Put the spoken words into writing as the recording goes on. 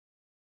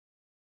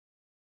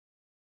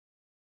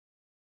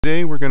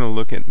Today we're going to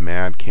look at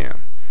madCAM.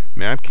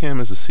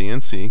 madCAM is a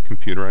CNC,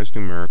 computerized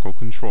numerical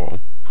control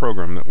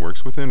program that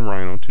works within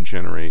Rhino to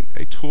generate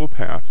a tool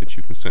path that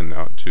you can send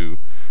out to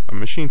a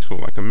machine tool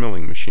like a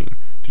milling machine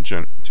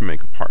to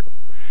make a part.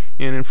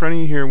 And in front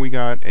of you here we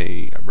got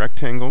a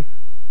rectangle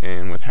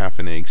and with half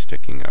an egg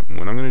sticking up. And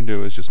what I'm going to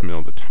do is just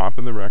mill the top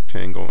of the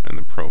rectangle and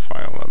the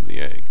profile of the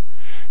egg.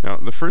 Now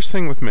the first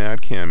thing with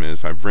madCAM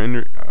is I've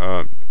rendered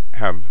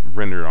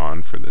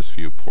on for this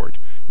viewport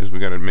is we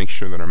got to make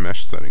sure that our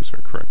mesh settings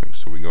are correctly.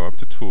 So we go up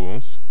to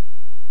Tools,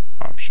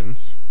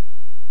 Options,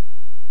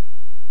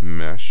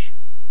 Mesh,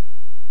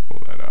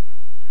 pull that up.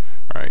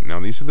 Alright, now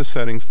these are the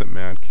settings that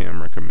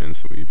madCAM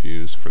recommends that we've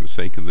used. For the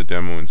sake of the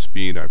demo and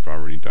speed, I've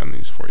already done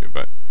these for you,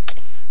 but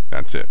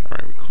that's it.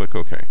 Alright, we click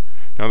OK.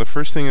 Now the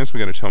first thing is we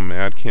got to tell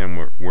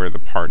madCAM where the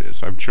part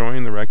is. I've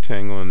joined the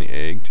rectangle and the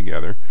egg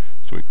together,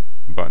 so the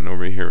button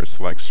over here is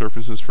Select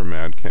Surfaces for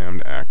madCAM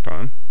to act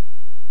on.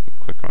 We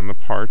click on the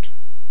part,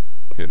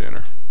 hit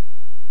Enter.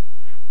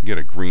 Get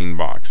a green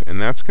box,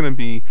 and that's going to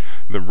be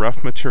the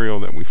rough material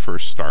that we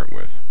first start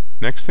with.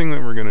 Next thing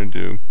that we're going to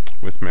do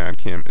with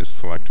madCAM is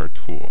select our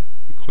tool.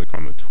 We click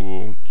on the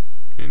tool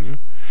menu.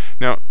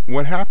 Now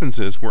what happens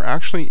is we're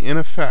actually in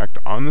effect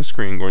on the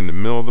screen going to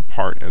mill the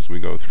part as we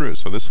go through.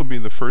 So this will be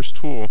the first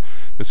tool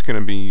that's going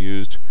to be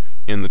used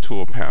in the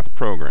toolpath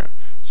program.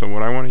 So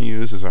what I want to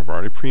use is I've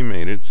already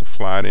pre-made it. It's a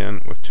flat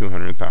end with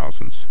 200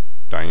 thousandths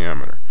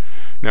diameter.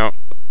 Now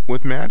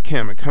with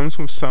madCAM it comes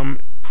with some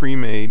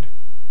pre-made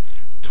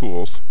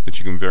tools that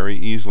you can very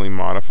easily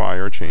modify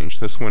or change.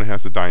 This one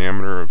has a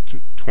diameter of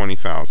 20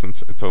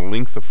 thousandths. It's a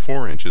length of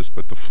 4 inches,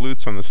 but the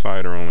flutes on the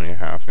side are only a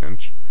 ½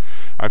 inch.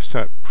 I've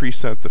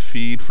preset the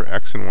feed for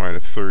X and Y to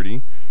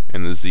 30,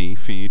 and the Z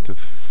feed to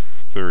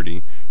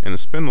 30, and the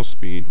spindle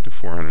speed to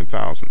 400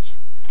 thousandths.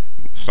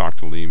 Stock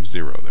to leave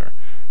 0 there.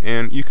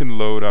 And you can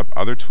load up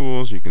other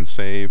tools, you can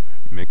save,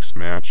 mix,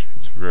 match.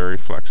 It's very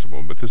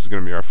flexible, but this is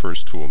going to be our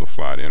first tool, the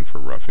flat end for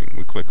roughing.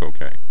 We click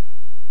OK.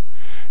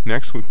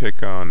 Next we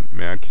pick on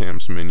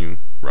madCAM's menu,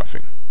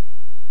 Roughing.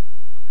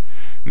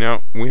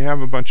 Now we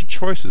have a bunch of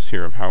choices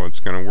here of how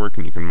it's going to work,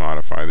 and you can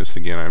modify this.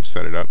 Again, I've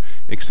set it up,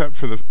 except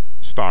for the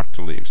stock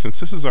to leave. Since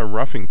this is our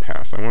roughing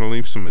pass, I want to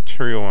leave some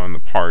material on the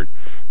part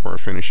for our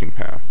finishing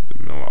path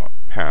to mill off,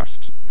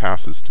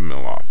 passes to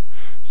mill off.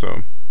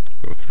 So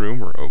go through,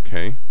 we're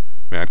OK.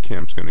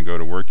 madCAM's going to go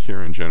to work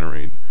here and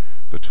generate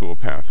the tool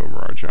path over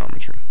our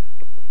geometry.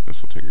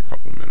 This will take a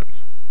couple of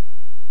minutes.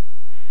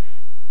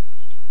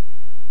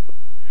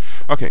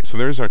 Okay, so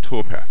there's our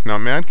toolpath. Now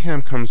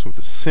madCAM comes with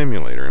a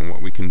simulator, and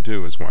what we can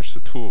do is watch the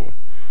tool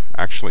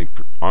actually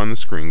on the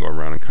screen go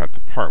around and cut the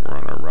part. We're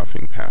on our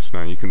roughing pass.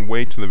 Now you can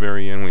wait to the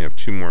very end. We have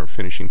 2 more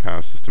finishing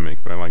passes to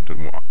make, but I like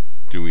to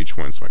do each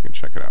one so I can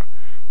check it out.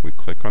 We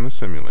click on the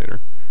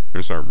simulator.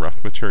 There's our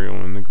rough material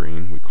in the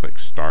green. We click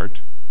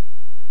Start.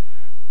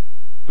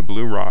 The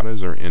blue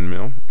radas are in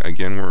mill.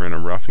 Again, we're in a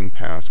roughing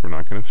pass. We're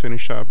not going to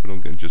finish up. It'll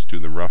just do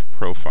the rough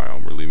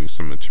profile. We're leaving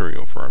some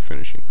material for our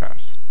finishing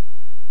pass.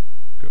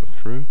 Go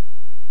through.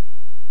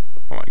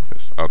 I like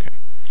this. Okay,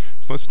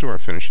 so let's do our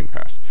finishing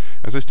pass.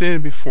 As I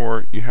stated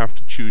before, you have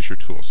to choose your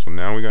tool. So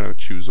now we got to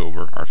choose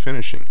over our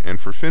finishing. And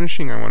for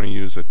finishing, I want to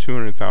use a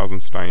 200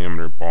 thousandths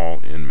diameter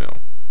ball in mill.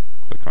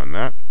 Click on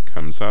that.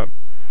 Comes up.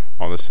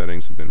 All the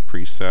settings have been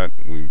preset.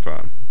 We've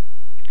got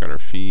our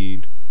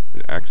feed,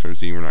 X or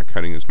Z. We're not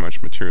cutting as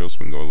much material, so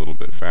we can go a little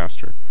bit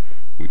faster.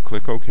 We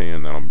click OK,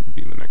 and that'll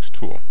be the next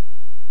tool.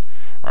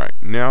 Alright,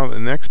 now the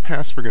next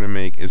pass we're going to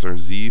make is our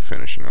Z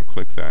finishing. I'll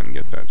click that and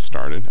get that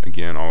started.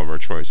 Again, all of our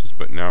choices,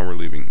 but now we're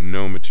leaving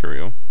no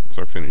material. It's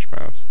our finish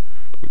pass.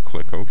 We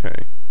click OK.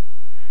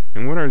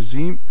 And what our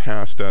Z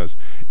pass does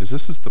is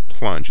this is the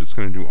plunge. It's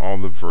going to do all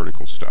the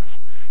vertical stuff.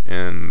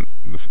 And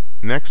the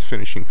next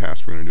finishing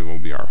pass we're going to do will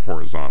be our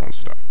horizontal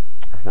stuff.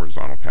 Our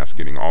horizontal pass,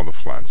 getting all the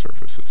flat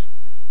surfaces.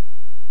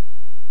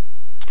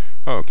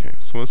 Okay,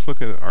 so let's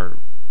look at our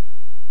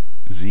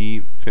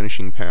Z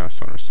finishing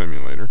pass on our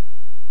simulator.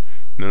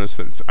 Notice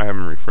that I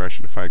haven't refreshed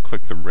it. If I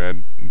click the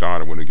red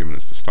dot, it would have given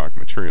us the stock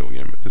material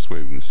again, but this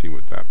way we can see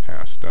what that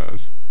pass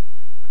does.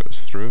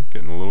 Goes through,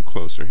 getting a little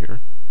closer here.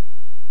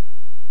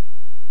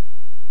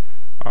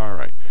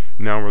 Alright,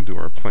 now we'll do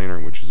our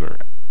planar, which is our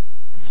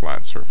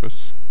flat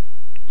surface.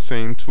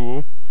 Same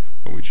tool,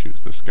 but we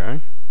choose this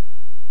guy,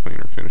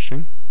 planar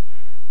finishing.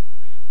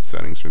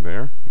 Settings are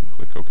there, and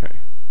click OK.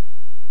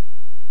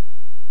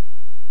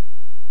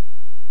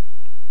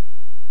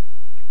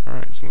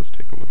 Alright, so let's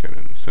take a look at it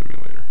in the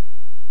simulator.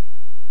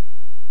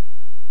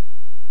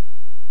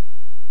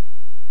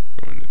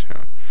 Go into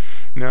town.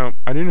 Now,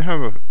 I didn't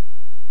have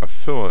a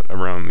fillet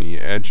around the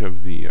edge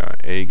of the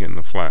egg and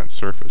the flat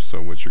surface, so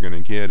what you're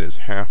going to get is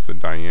half the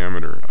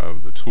diameter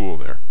of the tool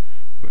there,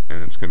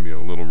 and it's going to be a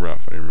little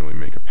rough. I didn't really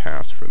make a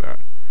pass for that.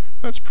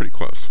 That's pretty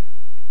close.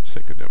 Let's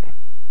take a demo.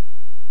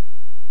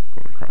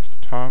 Going across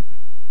the top.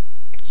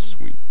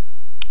 Sweet.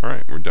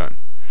 Alright, we're done.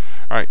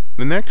 Alright,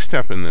 the next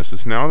step in this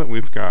is now that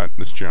we've got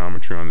this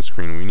geometry on the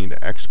screen, we need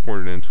to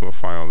export it into a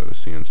file that a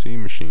CNC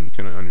machine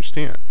can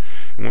understand.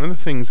 And one of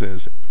the things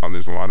is,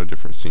 there's a lot of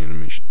different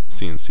CNC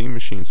CNC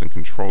machines and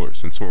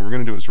controllers. And so what we're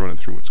going to do is run it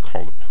through what's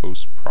called a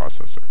post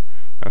processor.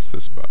 That's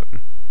this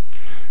button.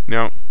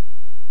 Now,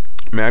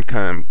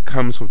 madCAM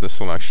comes with a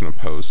selection of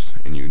posts,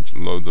 and you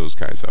load those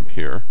guys up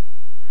here.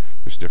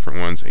 There's different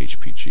ones,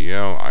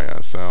 HPGL,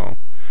 ISL,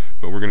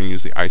 but we're going to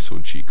use the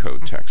ISO G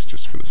code text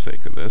just for the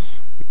sake of this.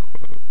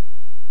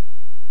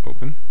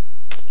 Open.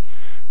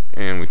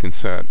 And we can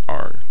set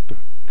our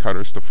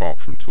cutter's default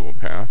from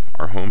toolpath.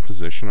 Our home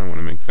position, I want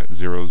to make that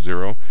 0,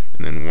 0,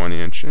 and then 1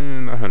 inch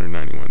and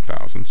 191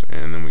 thousandths.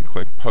 And then we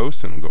click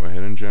post, and we'll go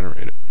ahead and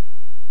generate it.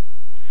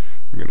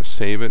 We're going to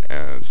save it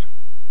as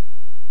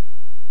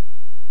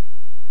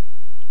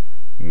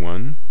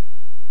 1.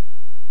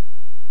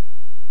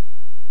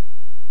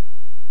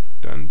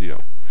 Done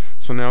deal.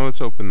 So now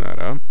let's open that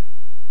up.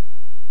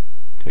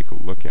 Take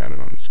a look at it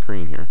on the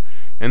screen here.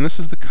 And this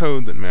is the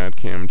code that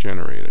madCAM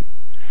generated.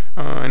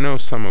 I know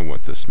some of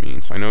what this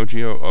means. I know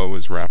GOO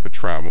is rapid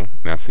travel, and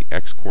that's the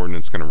X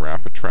coordinates going to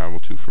rapid travel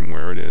to from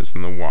where it is,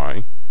 and the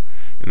Y.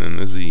 And then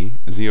the Z.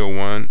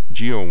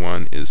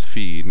 GO1 is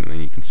feed, and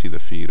then you can see the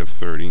feed of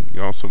 30.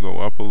 You also go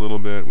up a little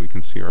bit. We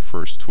can see our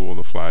first tool,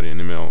 the flat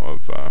end mill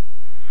of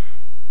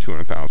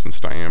 200 thousandths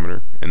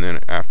diameter. And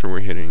then after we're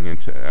hitting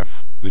into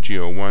F, the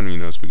GO1, you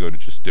notice we go to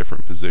just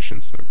different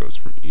positions. So it goes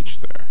from each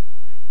there.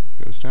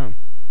 It goes down.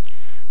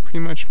 Pretty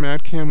much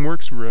madCAM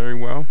works very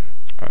well.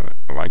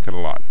 I like it a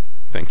lot.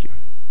 Thank you.